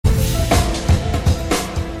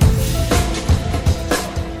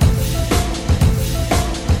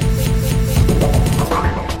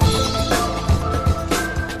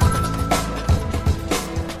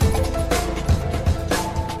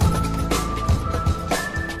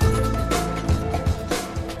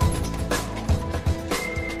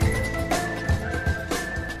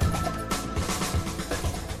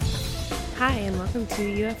welcome to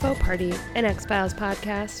UFO Party, an X-Files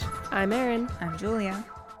podcast. I'm Erin. I'm Julia.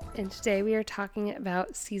 And today we are talking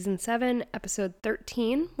about Season 7, Episode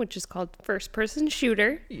 13, which is called First Person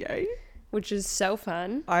Shooter. Yay. Which is so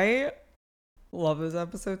fun. I love this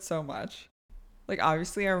episode so much. Like,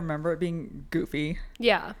 obviously, I remember it being goofy.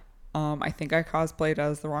 Yeah. I think I cosplayed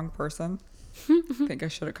as the wrong person. I think I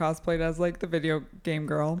should have cosplayed as, like, the video game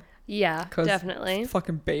girl. Yeah, definitely.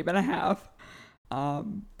 Fucking babe and a half.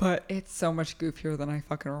 But it's so much goofier than I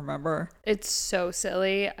fucking remember. It's so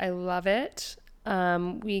silly. I love it.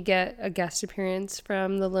 We get a guest appearance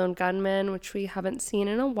from the Lone Gunman, which we haven't seen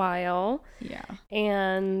in a while. Yeah.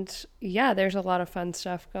 And yeah, there's a lot of fun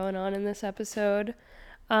stuff going on in this episode.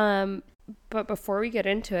 But before we get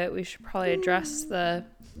into it, we should probably address the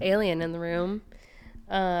alien in the room.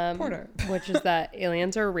 Porter. Which is that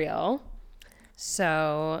aliens are real.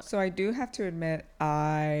 So I do have to admit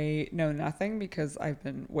I know nothing because I've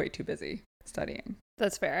been way too busy studying.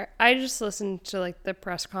 That's fair. I just listened to like the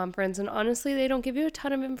press conference, and honestly, they don't give you a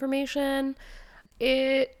ton of information.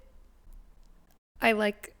 They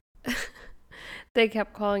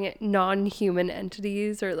kept calling it non-human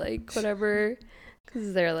entities or like whatever,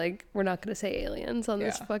 because they're like, we're not going to say aliens on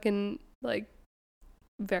this fucking like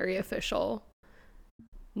very official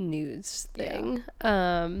news thing.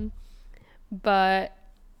 Yeah. But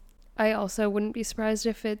I also wouldn't be surprised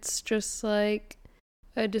if it's just like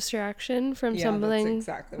a distraction from something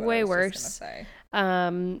exactly what way I was worse. just gonna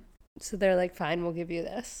say. So they're like, fine, we'll give you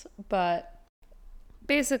this. But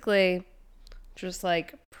basically just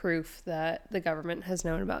like proof that the government has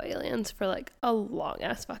known about aliens for like a long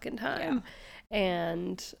ass fucking time. Yeah.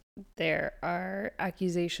 And there are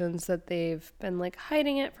accusations that they've been like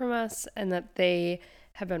hiding it from us and that they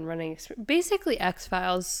have been running basically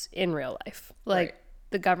X-Files in real life. Like right.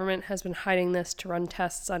 The government has been hiding this to run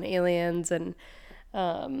tests on aliens and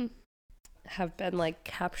have been like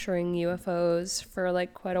capturing UFOs for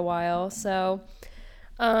like quite a while. So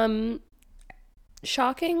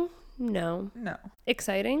shocking? No.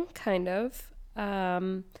 Exciting? Kind of.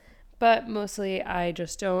 But mostly I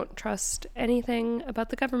just don't trust anything about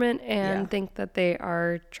the government and think that they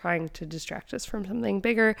are trying to distract us from something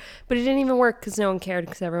bigger. But it didn't even work because no one cared,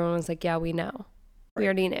 because everyone was like, yeah, we know. Right. We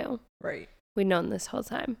already knew. Right. We'd known this whole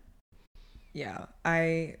time. Yeah.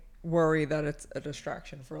 I worry that it's a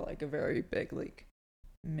distraction for like a very big like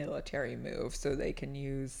military move so they can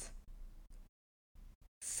use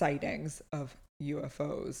sightings of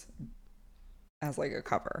UFOs as like a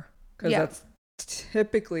cover. Because that's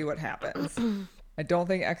typically what happens. I don't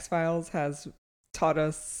think X-Files has taught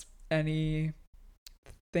us anything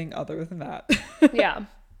other than that. Yeah.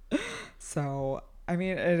 So, I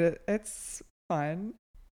mean, it's fun.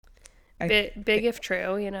 Big if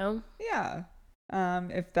true, you know? Yeah.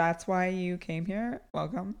 If that's why you came here,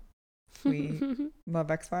 welcome. We love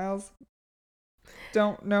X-Files.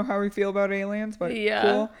 Don't know how we feel about aliens, but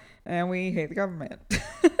cool. And we hate the government.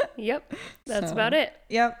 Yep. That's about it.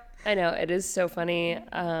 Yep. I know, it is so funny.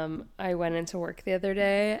 I went into work the other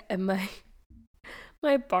day and my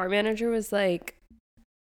bar manager was like,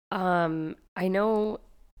 I know,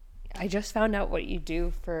 I just found out what you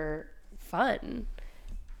do for fun.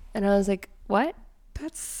 And I was like, what?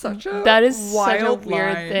 That is such a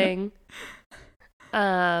weird thing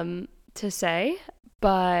to say,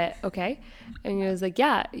 but okay. And he was like,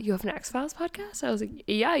 yeah, you have an X-Files podcast? I was like,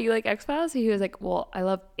 yeah, you like X-Files? And he was like, well, I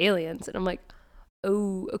love aliens. And I'm like,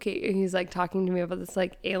 oh, okay. And he's like talking to me about this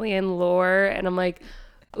like alien lore. And I'm like,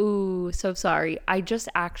 ooh, so sorry. I just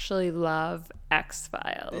actually love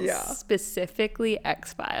X-Files. Yeah. Specifically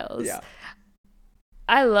X-Files. Yeah.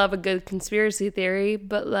 I love a good conspiracy theory,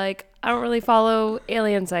 but like I don't really follow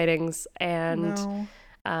alien sightings. And,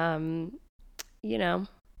 you know.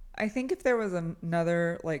 I think if there was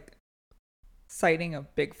another like sighting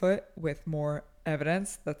of Bigfoot with more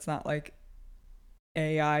evidence that's not like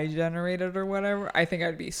AI generated or whatever, I think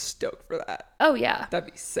I'd be stoked for that. Oh yeah, that'd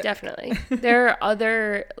be sick. Definitely. There are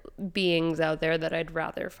other beings out there that I'd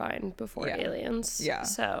rather find before aliens. Yeah.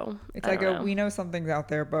 So it's like we know something's out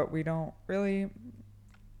there, but we don't really.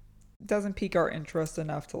 Doesn't pique our interest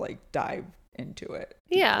enough to like dive into it.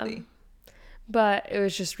 Yeah. But it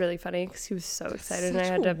was just really funny because he was so excited. Such and I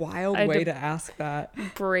had a wild way to ask that.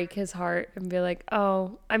 Break his heart and be like,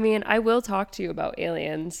 oh, I mean, I will talk to you about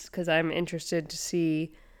aliens because I'm interested to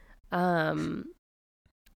see what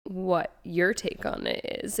your take on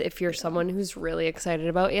it is. If you're someone who's really excited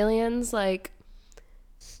about aliens, like,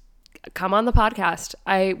 come on the podcast.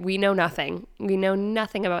 We know nothing. We know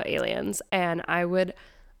nothing about aliens. And I would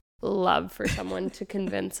love for someone to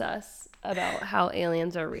convince us about how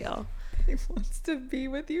aliens are real. He wants to be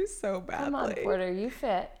with you so badly. Come on, Porter, you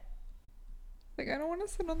fit. Like, I don't want to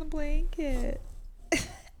sit on the blanket.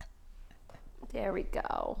 There we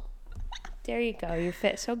go. There you go. You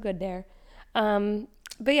fit so good there.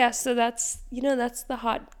 But yeah, so that's the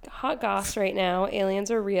hot goss right now. Aliens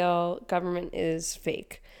are real. Government is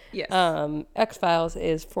fake. Yes. X-Files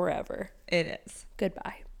is forever. It is.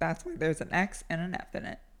 Goodbye. That's why there's an X and an F in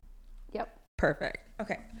it. Yep. Perfect.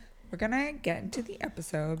 Okay. We're going to get into the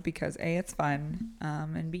episode because A, it's fun,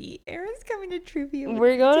 and B, Erin's coming to trivia.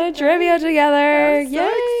 We're going to trivia together. I'm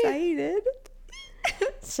so excited.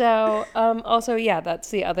 So, also, yeah, that's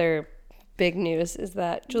the other big news is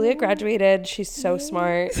that Julia graduated. She's so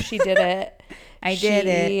smart. She did it.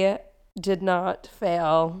 She did not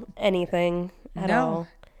fail anything at all.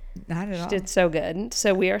 Not at all. She did so good.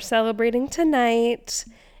 So we are celebrating tonight.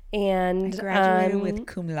 And I graduated with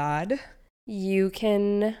cum laude. You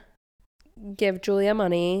can give Julia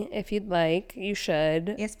money if you'd like. You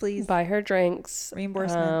should. Yes, please. Buy her drinks.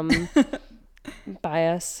 Reimbursement. Buy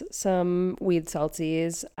us some weed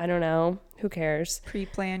salties. I don't know. Who cares?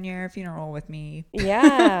 Pre-plan your funeral with me.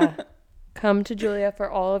 Yeah. Come to Julia for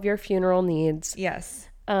all of your funeral needs. Yes.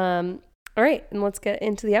 All right. And let's get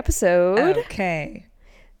into the episode. Okay.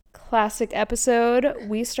 Classic episode.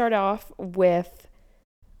 We start off with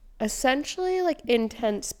essentially like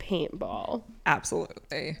intense paintball.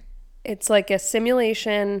 Absolutely. It's like a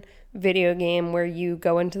simulation video game where you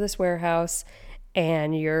go into this warehouse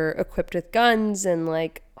and you're equipped with guns and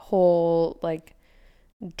like whole like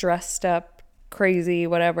dressed up crazy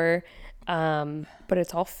whatever, but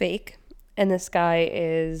it's all fake. And this guy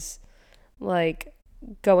is like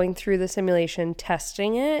going through the simulation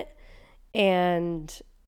testing it, and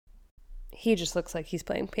he just looks like he's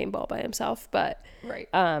playing paintball by himself, but right.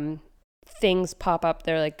 Things pop up,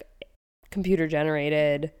 they're like computer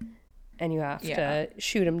generated, and you have to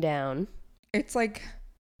shoot them down. It's like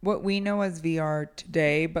what we know as VR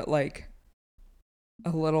today, but like a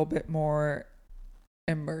little bit more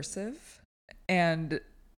immersive. And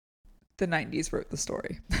the 90s wrote the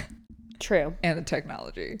story. True. And the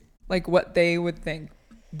technology. Like what they would think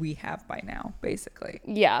we have by now, basically.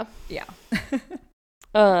 Yeah. Yeah.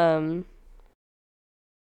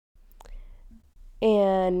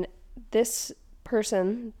 And this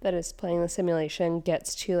person that is playing the simulation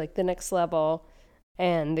gets to like the next level,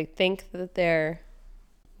 and they think that they're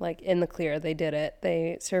like in the clear. They did it.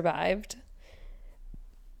 They survived.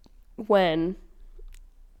 When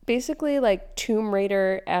basically like Tomb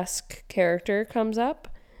Raider-esque character comes up,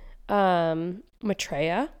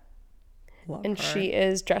 Maitreya. Love and her. She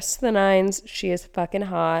is dressed to the nines. She is fucking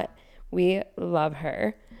hot. We love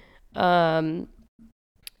her. And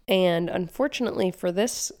unfortunately for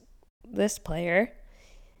this player,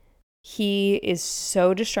 he is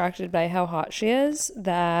so distracted by how hot she is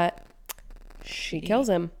that she kills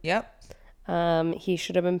him. Yep. He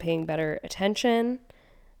should have been paying better attention,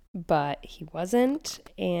 but he wasn't.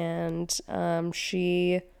 And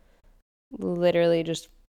she literally just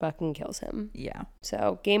fucking kills him. Yeah.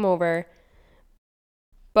 So game over.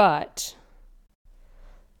 But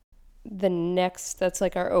that's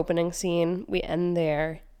like our opening scene. We end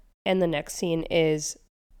there. And the next scene is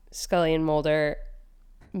Scully and Mulder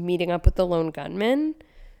meeting up with the lone gunman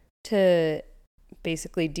to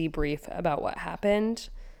basically debrief about what happened.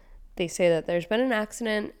 They say that there's been an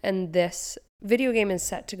accident and this video game is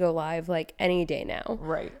set to go live like any day now.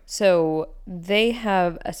 Right. So they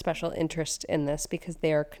have a special interest in this because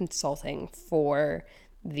they are consulting for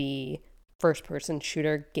the first-person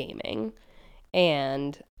shooter gaming.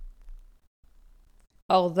 And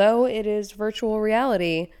although it is virtual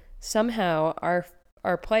reality, somehow our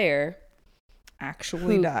player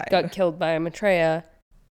actually who died, got killed by Maitreya,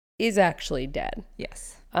 is actually dead.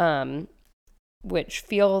 Yes. Which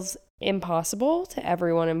feels impossible to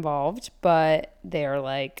everyone involved, but they're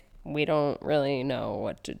like, we don't really know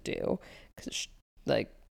what to do because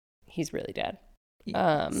like he's really dead.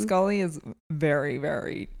 Scully is very,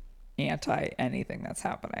 very anti anything that's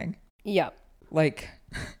happening. Yeah. Like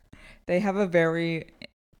they have a very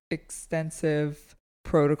extensive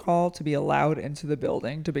protocol to be allowed into the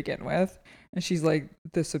building to begin with, and she's like,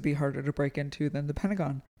 this would be harder to break into than the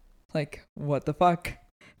Pentagon. Like, what the fuck?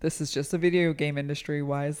 This is just a video game industry.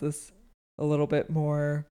 Why is this a little bit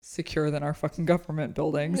more secure than our fucking government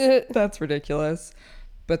buildings? That's ridiculous.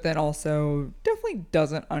 But then also definitely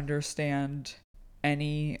doesn't understand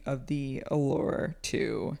any of the allure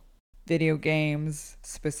to video games,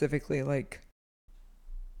 specifically like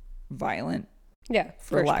violent,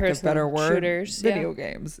 for lack of better word, shooters, video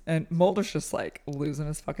games. And Mulder's just like losing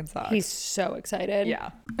his fucking socks. He's so excited. Yeah.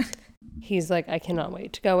 He's like, I cannot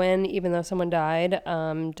wait to go in, even though someone died.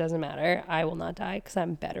 Doesn't matter. I will not die because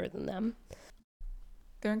I'm better than them.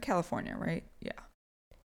 They're in California, right? Yeah.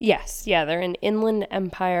 Yes, yeah, they're in Inland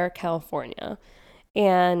Empire, California.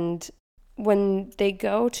 And when they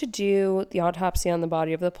go to do the autopsy on the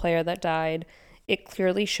body of the player that died, it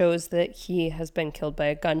clearly shows that he has been killed by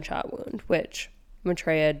a gunshot wound, which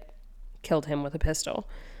Maitreya killed him with a pistol.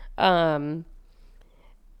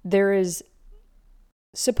 There is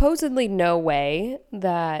supposedly no way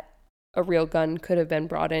that a real gun could have been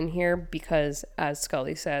brought in here because, as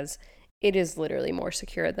Scully says, it is literally more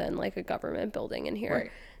secure than like a government building in here.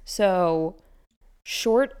 Right. So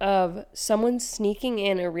short of someone sneaking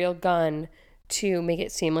in a real gun to make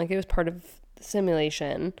it seem like it was part of the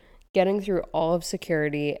simulation, getting through all of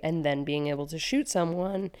security, and then being able to shoot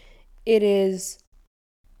someone, it is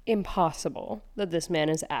impossible that this man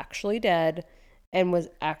is actually dead and was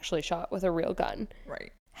actually shot with a real gun.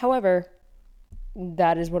 Right. However,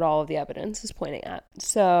 that is what all of the evidence is pointing at.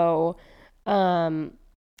 So,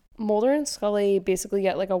 Mulder and Scully basically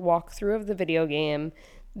get like a walkthrough of the video game.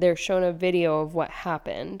 They're shown a video of what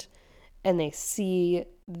happened, and they see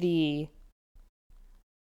the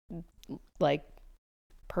like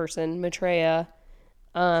person, Maitreya,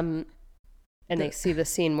 and they see the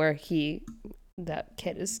scene where that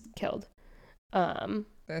kid is killed.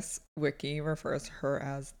 This wiki refers to her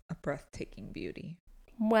as a breathtaking beauty.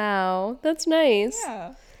 Wow, that's nice.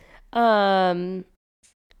 Yeah.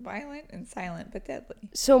 Violent and silent, but deadly.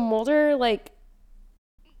 So Mulder like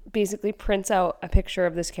basically prints out a picture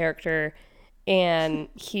of this character, and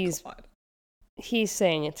he's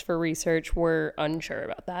saying it's for research. We're unsure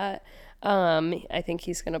about that. I think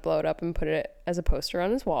he's gonna blow it up and put it as a poster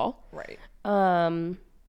on his wall. Right.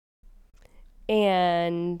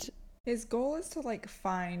 And his goal is to like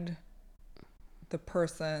find the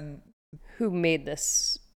person who made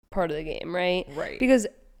this part of the game, right? Right. Because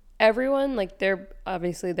everyone, like, they're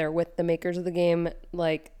with the makers of the game,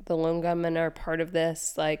 like the lone gunmen are part of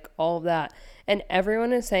this, like all of that, and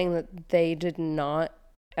everyone is saying that they did not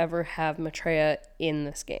ever have Maitreya in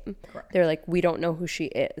this game. Correct. They're like, we don't know who she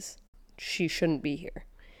is, she shouldn't be here.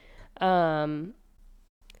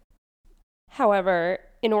 However,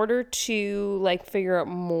 in order to like figure out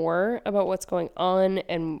more about what's going on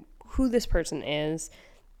and who this person is,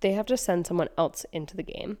 they have to send someone else into the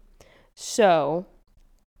game. So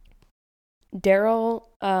Daryl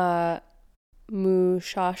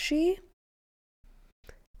Mushashi,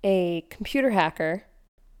 a computer hacker,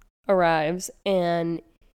 arrives, and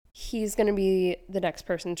he's going to be the next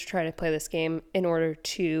person to try to play this game in order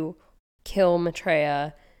to kill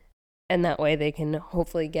Maitreya, and that way they can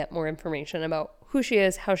hopefully get more information about who she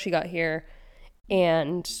is, how she got here,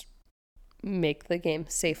 and make the game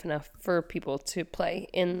safe enough for people to play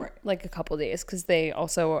in like a couple days, because they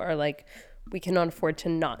also are like, we cannot afford to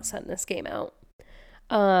not send this game out.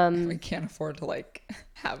 We can't afford to like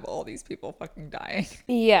have all these people fucking dying.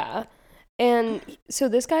 Yeah. And so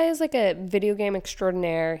this guy is like a video game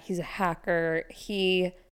extraordinaire. He's a hacker.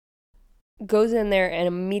 He goes in there and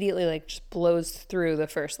immediately like just blows through the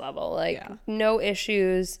first level. Like no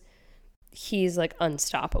issues. He's like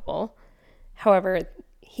unstoppable. However,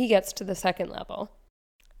 he gets to the second level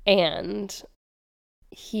and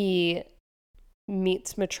he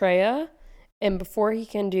meets Maitreya, and before he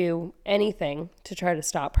can do anything to try to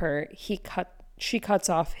stop her, she cuts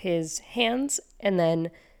off his hands and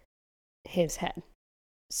then his head.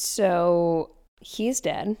 So he's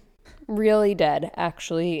dead. Really dead,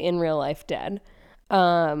 actually, in real life dead.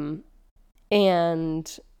 And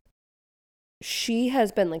she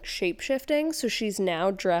has been like shape-shifting, so she's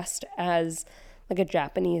now dressed as like a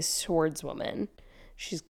Japanese swordswoman.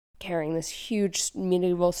 She's carrying this huge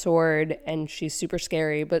medieval sword, and she's super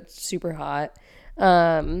scary but super hot.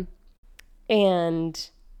 And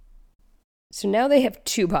so now they have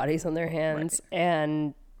two bodies on their hands,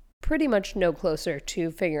 and pretty much no closer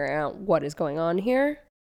to figuring out what is going on here.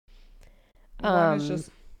 One is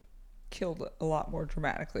just killed a lot more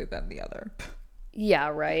dramatically than the other. Yeah,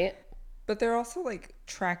 right. But they're also like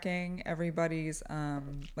tracking everybody's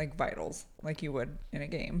like vitals like you would in a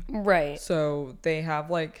game. Right. So they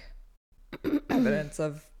have like evidence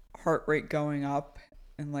of heart rate going up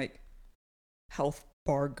and like health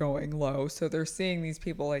bar going low. So they're seeing these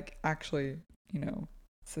people like actually, you know,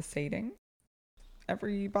 sustaining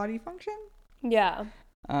every body function. Yeah.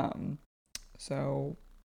 So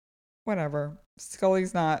whatever.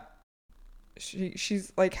 Scully's not,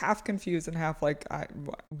 she's like half confused and half like,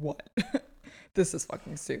 what? This is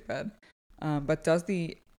fucking stupid. But does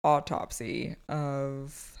the autopsy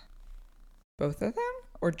of both of them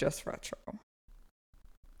or just Retro?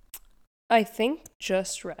 I think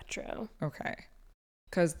just Retro. Okay.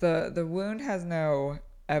 Because the wound has no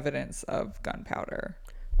evidence of gunpowder.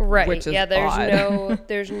 Right. Which is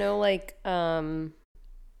there's no like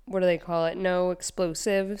what do they call it? No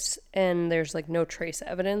explosives, and there's like no trace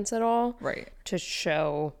evidence at all. Right. To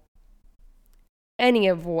show any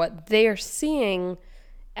of what they're seeing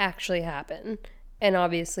actually happen. And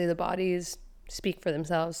obviously the bodies speak for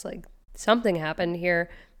themselves, like something happened here,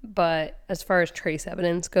 but as far as trace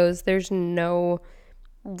evidence goes, there's no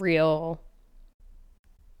real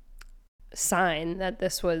sign that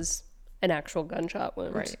this was an actual gunshot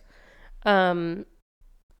wound. Right.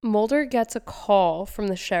 Mulder gets a call from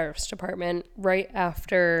the sheriff's department right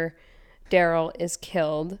after Daryl is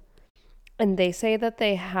killed, and they say that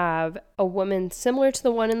they have a woman similar to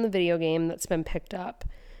the one in the video game that's been picked up.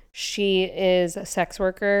 She is a sex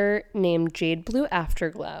worker named Jade Blue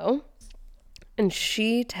Afterglow, and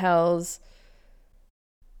she tells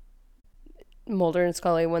Mulder and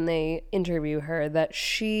Scully when they interview her that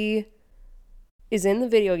she is in the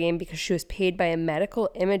video game because she was paid by a medical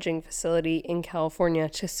imaging facility in California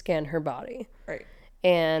to scan her body. Right.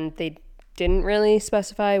 And they didn't really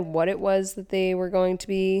specify what it was that they were going to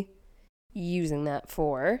be using that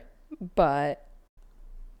for, but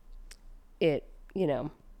it,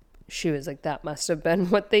 she was like, that must have been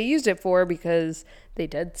what they used it for because they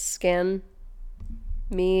did scan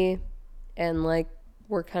me and like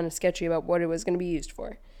were kind of sketchy about what it was going to be used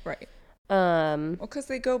for. Right. Well, because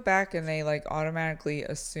they go back and they like automatically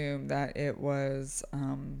assume that it was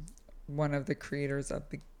one of the creators of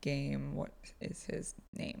the game. What is his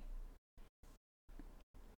name?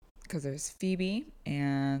 Because there's Phoebe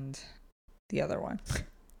and the other one.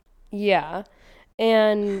 Yeah.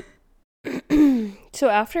 And so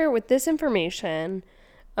after, with this information,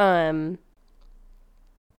 they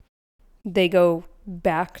go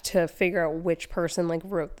back to figure out which person like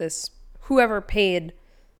wrote this, whoever paid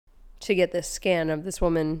to get this scan of this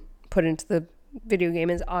woman put into the video game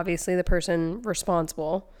is obviously the person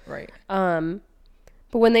responsible. Right.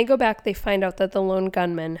 But when they go back, they find out that the lone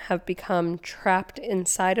gunmen have become trapped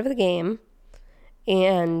inside of the game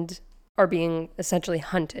and are being essentially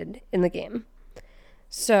hunted in the game.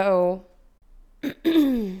 So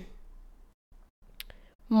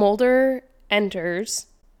Mulder enters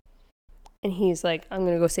and he's like, I'm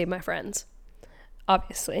going to go save my friends,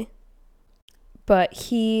 obviously. But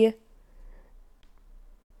he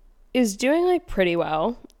is doing like pretty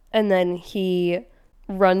well. And then he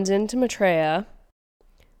runs into Maitreya,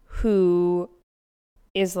 who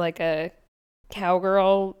is like a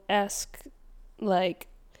cowgirl-esque, like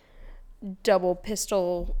double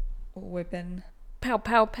pistol whipping, pow,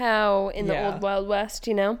 pow, pow in the old Wild West,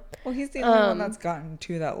 Well, he's the only one that's gotten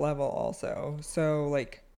to that level also. So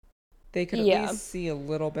like they could at least see a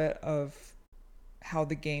little bit of how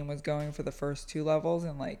the game was going for the first two levels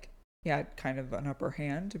and like kind of an upper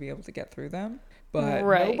hand to be able to get through them, but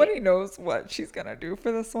nobody knows what she's gonna do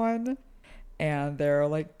for this one, and they're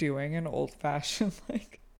like doing an old-fashioned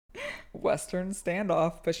like Western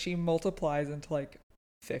standoff, but she multiplies into like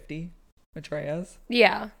 50 Maitreya's.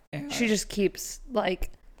 And she just keeps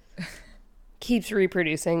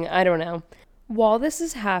reproducing. I don't know. While this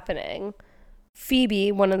is happening,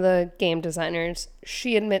 Phoebe, one of the game designers,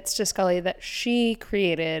 she admits to Scully that she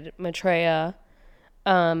created Maitreya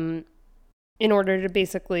in order to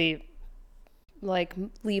basically like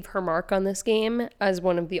leave her mark on this game as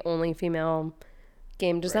one of the only female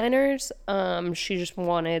game designers. She just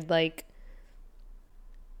wanted like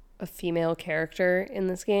a female character in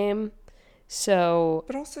this game. So,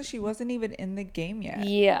 but also she wasn't even in the game yet.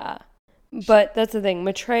 Yeah. But that's the thing.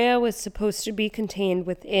 Maitreya was supposed to be contained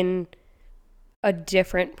within a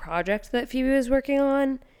different project that Phoebe was working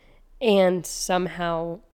on, and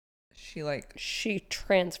somehow she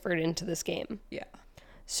transferred into this game. Yeah.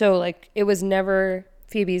 So like it was never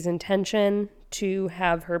Phoebe's intention to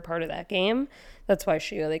have her part of that game. That's why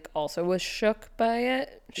she like also was shook by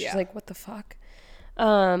it. She's like, what the fuck?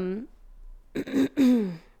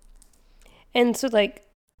 And so like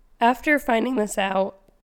after finding this out,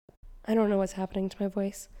 I don't know what's happening to my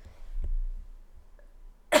voice.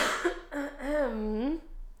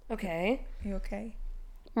 Okay. Are you okay?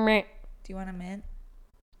 Meh. Do you want a mint?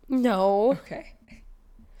 No. Okay.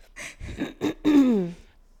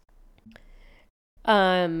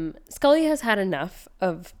 Scully has had enough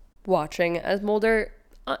of watching as Mulder.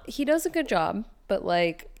 He does a good job, but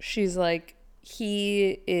like she's like,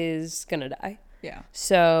 he is gonna die. Yeah.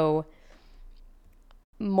 So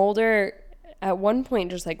Mulder at one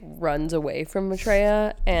point just like runs away from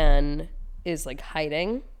Maitreya and is like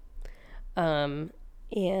hiding.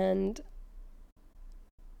 And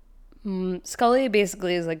Scully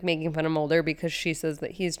basically is like making fun of Mulder because she says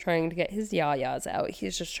that he's trying to get his yayas out.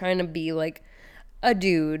 He's just trying to be like a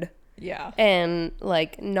dude. Yeah. And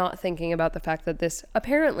like not thinking about the fact that this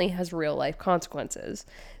apparently has real life consequences.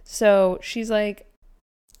 So she's like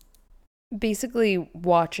basically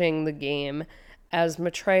watching the game as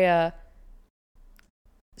Maitreya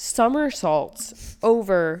somersaults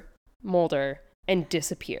over Mulder and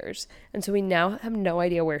disappears. And so we now have no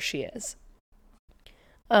idea where she is.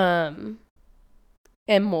 And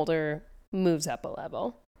Mulder moves up a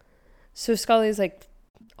level. So Scully's like,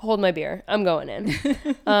 hold my beer. I'm going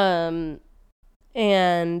in.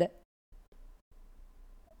 And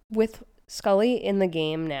with Scully in the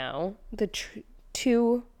game now, the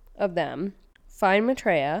two of them find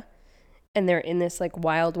Maitreya, and they're in this like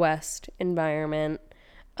Wild West environment.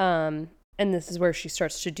 And this is where she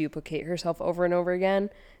starts to duplicate herself over and over again.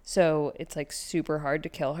 So it's like super hard to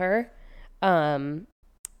kill her. And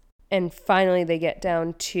finally they get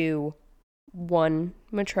down to one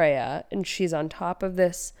Maitreya, and she's on top of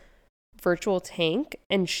this virtual tank,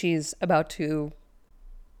 and she's about to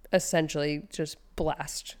essentially just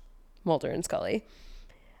blast Mulder and Scully.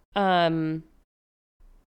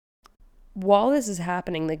 While this is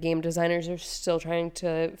happening, the game designers are still trying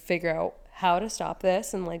to figure out how to stop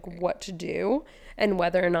this and like what to do and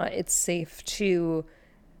whether or not it's safe to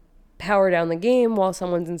power down the game while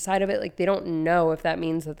someone's inside of it. Like they don't know if that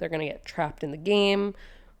means that they're going to get trapped in the game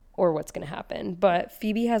or what's going to happen. But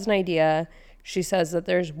Phoebe has an idea. She says that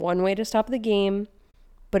there's one way to stop the game,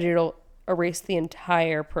 but it'll erase the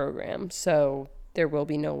entire program. So there will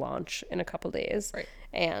be no launch in a couple days. Right.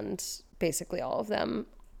 And basically all of them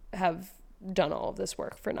have done all of this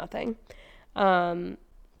work for nothing.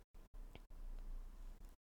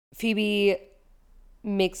 Phoebe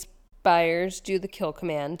makes Byers do the kill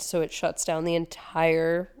command, so it shuts down the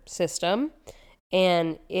entire system,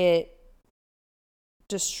 and it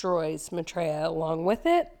destroys Maitreya along with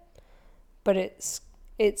it, but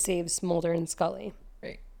it saves Mulder and Scully.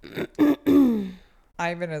 Right.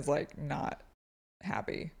 Ivan is like not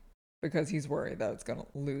happy because he's worried that it's gonna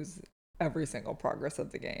lose every single progress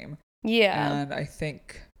of the game. Yeah. And I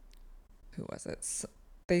think, who was it?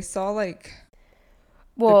 They saw like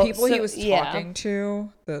well, the people so, he was talking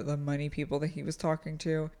to, the money people that he was talking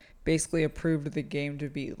to, basically approved the game to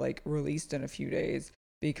be like released in a few days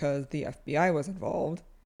because the FBI was involved,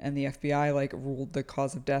 and the FBI like ruled the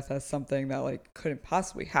cause of death as something that like couldn't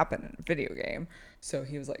possibly happen in a video game. So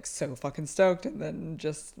he was like so fucking stoked, and then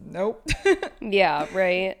just nope. Yeah,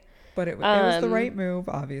 right. But it was the right move,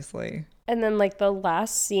 obviously. And then like the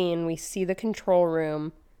last scene, we see the control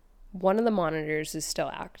room. One of the monitors is still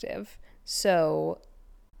active. So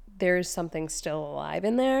there's something still alive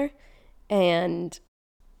in there. And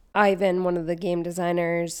Ivan, one of the game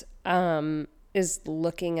designers, is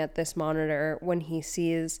looking at this monitor when he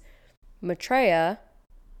sees Maitreya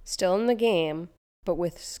still in the game, but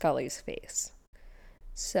with Scully's face.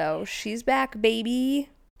 So she's back, baby.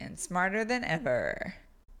 And smarter than ever.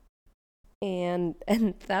 And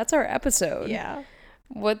that's our episode. Yeah.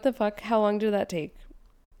 What the fuck? How long did that take?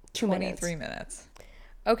 23 minutes.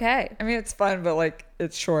 Okay. I mean, it's fun, but like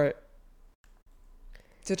it's short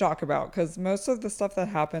to talk about because most of the stuff that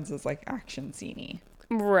happens is like action scene-y.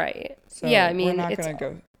 Right. So yeah, I mean, we're not going to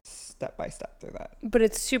go step by step through that. But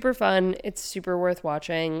it's super fun. It's super worth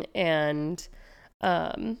watching. And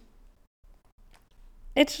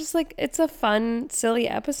it's just like, it's a fun, silly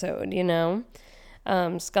episode, you know?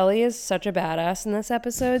 Scully is such a badass in this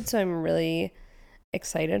episode, so I'm really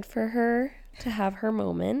excited for her to have her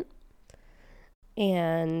moment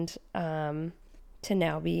and to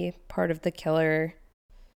now be part of the killer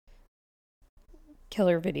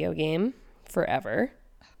video game forever.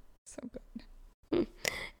 So good.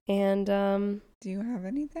 And do you have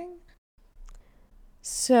anything?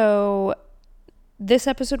 So this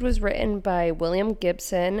episode was written by William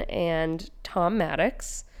Gibson and Tom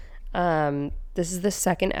Maddox. This is the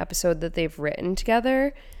second episode that they've written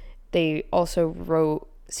together. They also wrote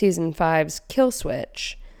season 5's Kill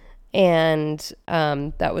Switch, and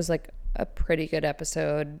that was like a pretty good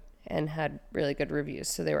episode and had really good reviews.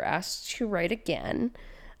 So they were asked to write again.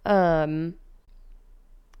 And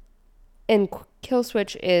Kill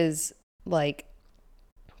Switch is like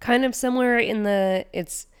kind of similar in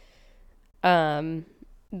it's the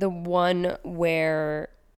one where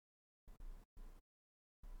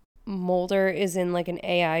Mulder is in like an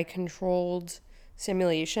AI controlled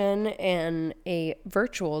simulation and a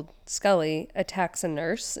virtual Scully attacks a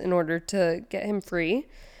nurse in order to get him free.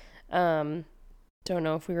 Don't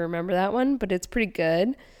know if we remember that one, but it's pretty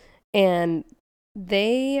good. And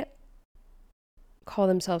they call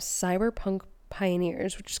themselves cyberpunk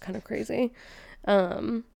pioneers, which is kind of crazy.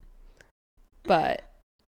 But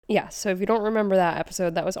yeah, so if you don't remember that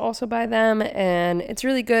episode, that was also by them, and it's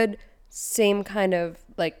really good. same kind of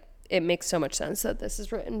like, it makes so much sense that this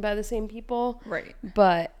is written by the same people. Right.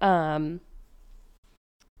 But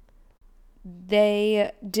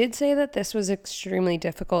they did say that this was extremely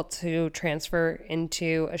difficult to transfer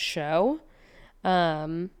into a show.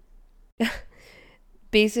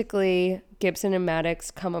 Basically, Gibson and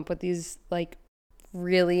Maddox come up with these like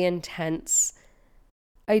really intense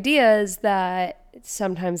ideas that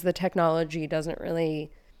sometimes the technology doesn't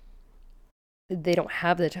really, they don't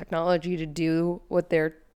have the technology to do what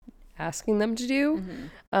they're asking them to do.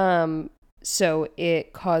 So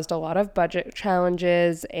it caused a lot of budget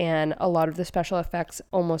challenges, and a lot of the special effects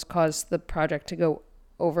almost caused the project to go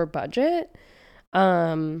over budget.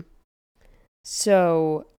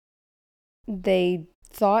 So they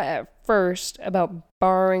thought at first about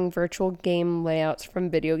borrowing virtual game layouts from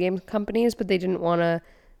video game companies, but they didn't want to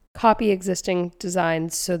copy existing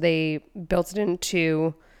designs, so they built it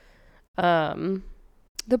into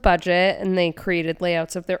the budget, and they created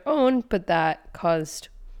layouts of their own, but that caused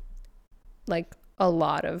like a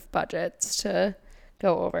lot of budgets to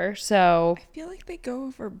go over. So I feel like they go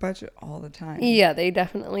over budget all the time. Yeah, they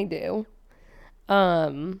definitely do.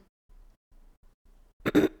 And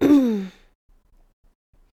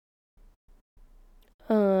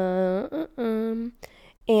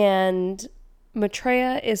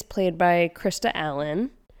Maitreya is played by Krista Allen,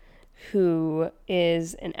 who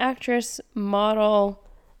is an actress, model,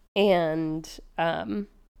 and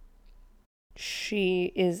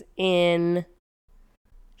she's in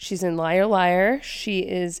Liar Liar. She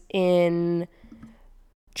is in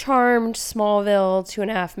Charmed, Smallville,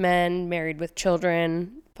 2.5 Men, Married with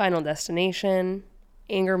Children, Final Destination,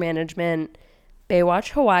 Anger Management,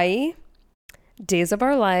 Baywatch Hawaii, Days of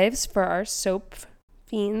Our Lives for our soap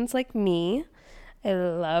fiends like me. I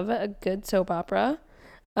love a good soap opera.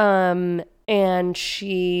 And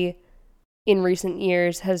she, in recent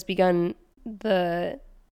years, has begun the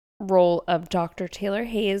role of Dr. Taylor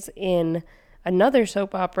Hayes in another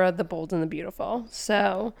soap opera, The Bold and the Beautiful.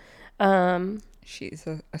 So, she's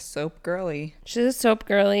a soap girly. She's a soap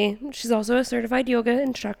girly. She's also a certified yoga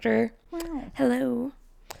instructor. Wow. Hello.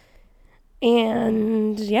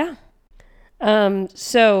 And yeah.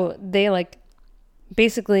 So they like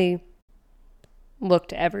basically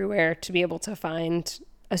looked everywhere to be able to find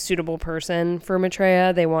a suitable person for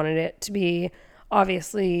Maitreya. They wanted it to be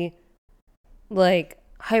obviously like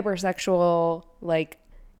hypersexual, like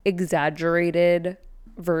exaggerated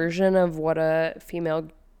version of what a female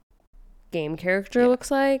game character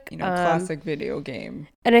looks like. You know, classic video game.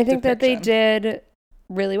 And I think depiction. that they did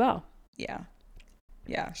really well. Yeah.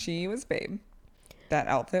 Yeah, she was babe. That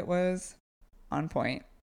outfit was on point.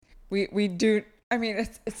 We do, I mean,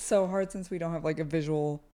 it's so hard since we don't have like a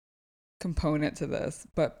visual component to this,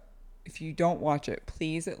 but if you don't watch it,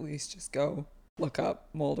 please at least just go look up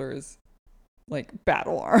Mulder's like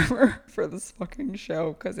battle armor for this fucking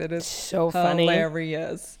show, because it is so funny.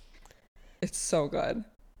 Hilarious. It's so good.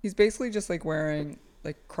 He's basically just like wearing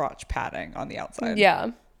like crotch padding on the outside.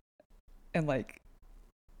 Yeah. And like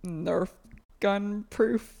Nerf gun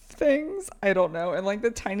proof things. I don't know. And like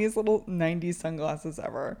the tiniest little 90s sunglasses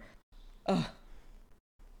ever. Ugh.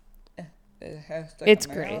 It's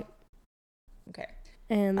great. Out. Okay.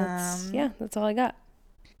 And that's all I got.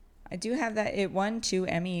 I do have that it won 2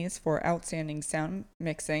 Emmys for outstanding sound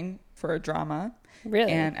mixing for a drama.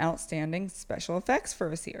 Really? And outstanding special effects for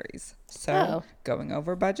a series. So going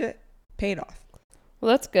over budget paid off. Well,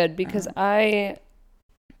 that's good, because I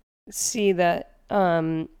see that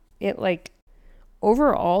it like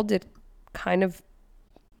overall did kind of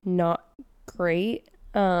not great.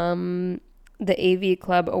 The AV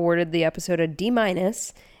Club awarded the episode a D-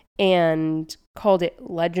 and called it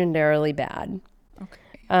legendarily bad. Okay.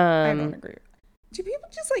 I don't agree. Do people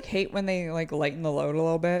just like hate when they like lighten the load a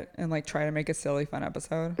little bit and like try to make a silly fun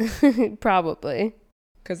episode? Probably.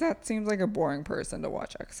 Because that seems like a boring person to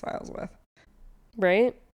watch X-Files with.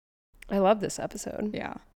 Right? I love this episode.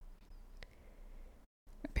 Yeah.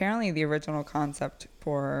 Apparently the original concept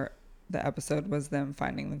for the episode was them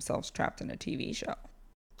finding themselves trapped in a TV show.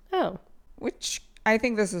 Oh. Which I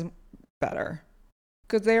think this is better.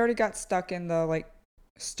 Because they already got stuck in the like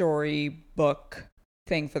storybook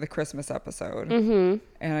thing for the Christmas episode. Mm-hmm.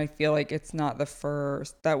 And I feel like it's not the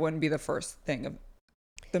first, that wouldn't be the first thing of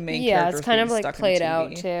the main characters. Yeah, it's kind of being like stuck played in TV.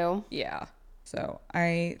 out too. Yeah. So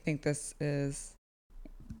I think this is,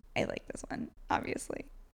 I like this one, obviously.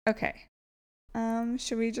 Okay.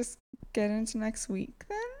 Should we just get into next week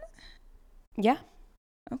then? Yeah.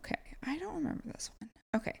 Okay. I don't remember this one.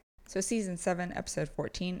 Okay. So season 7, episode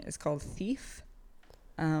 14 is called Thief.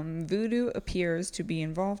 Voodoo appears to be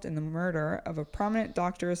involved in the murder of a prominent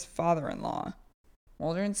doctor's father-in-law.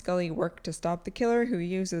 Mulder and Scully work to stop the killer who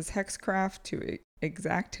uses hexcraft to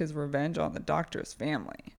exact his revenge on the Doctor's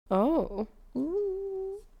family. Oh.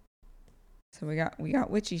 Ooh. So we got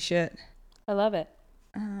witchy shit. I love it.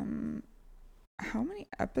 How many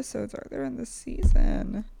episodes are there in this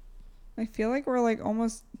season? I feel like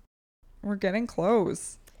we're getting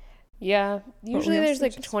close. Yeah. Usually there's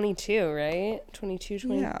like 22, right? 22,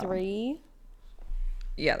 23.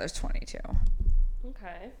 Yeah, there's 22.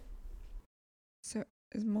 Okay. So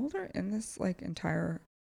is Mulder in this like entire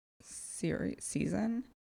season?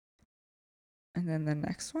 And then the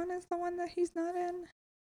next one is the one that he's not in?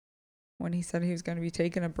 When he said he was going to be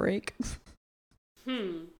taking a break?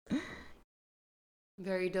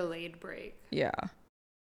 Very delayed break. Yeah.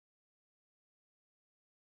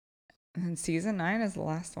 And season 9 is the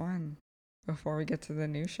last one before we get to the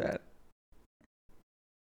new shit.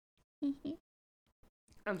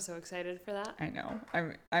 I'm so excited for that. I know.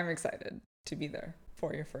 I'm excited to be there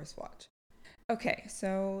for your first watch. Okay,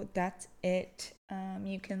 so that's it.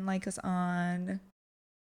 You can like us on,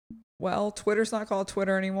 well, Twitter's not called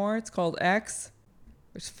Twitter anymore. It's called X,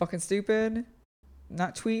 which is fucking stupid.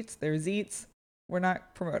 Not tweets, they're zeets. We're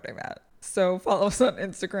not promoting that. So follow us on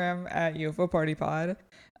Instagram at UFO Party Pod.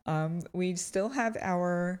 We still have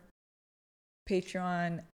our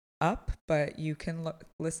Patreon up, but you can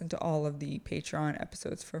listen to all of the Patreon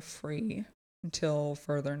episodes for free until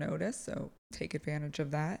further notice, so take advantage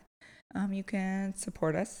of that. You can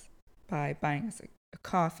support us by buying us a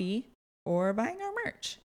coffee or buying our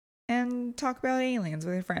merch and talk about aliens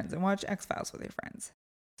with your friends and watch X-Files with your friends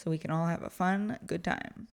so we can all have a fun, good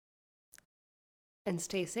time. And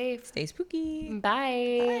stay safe. Stay spooky.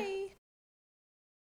 Bye. Bye.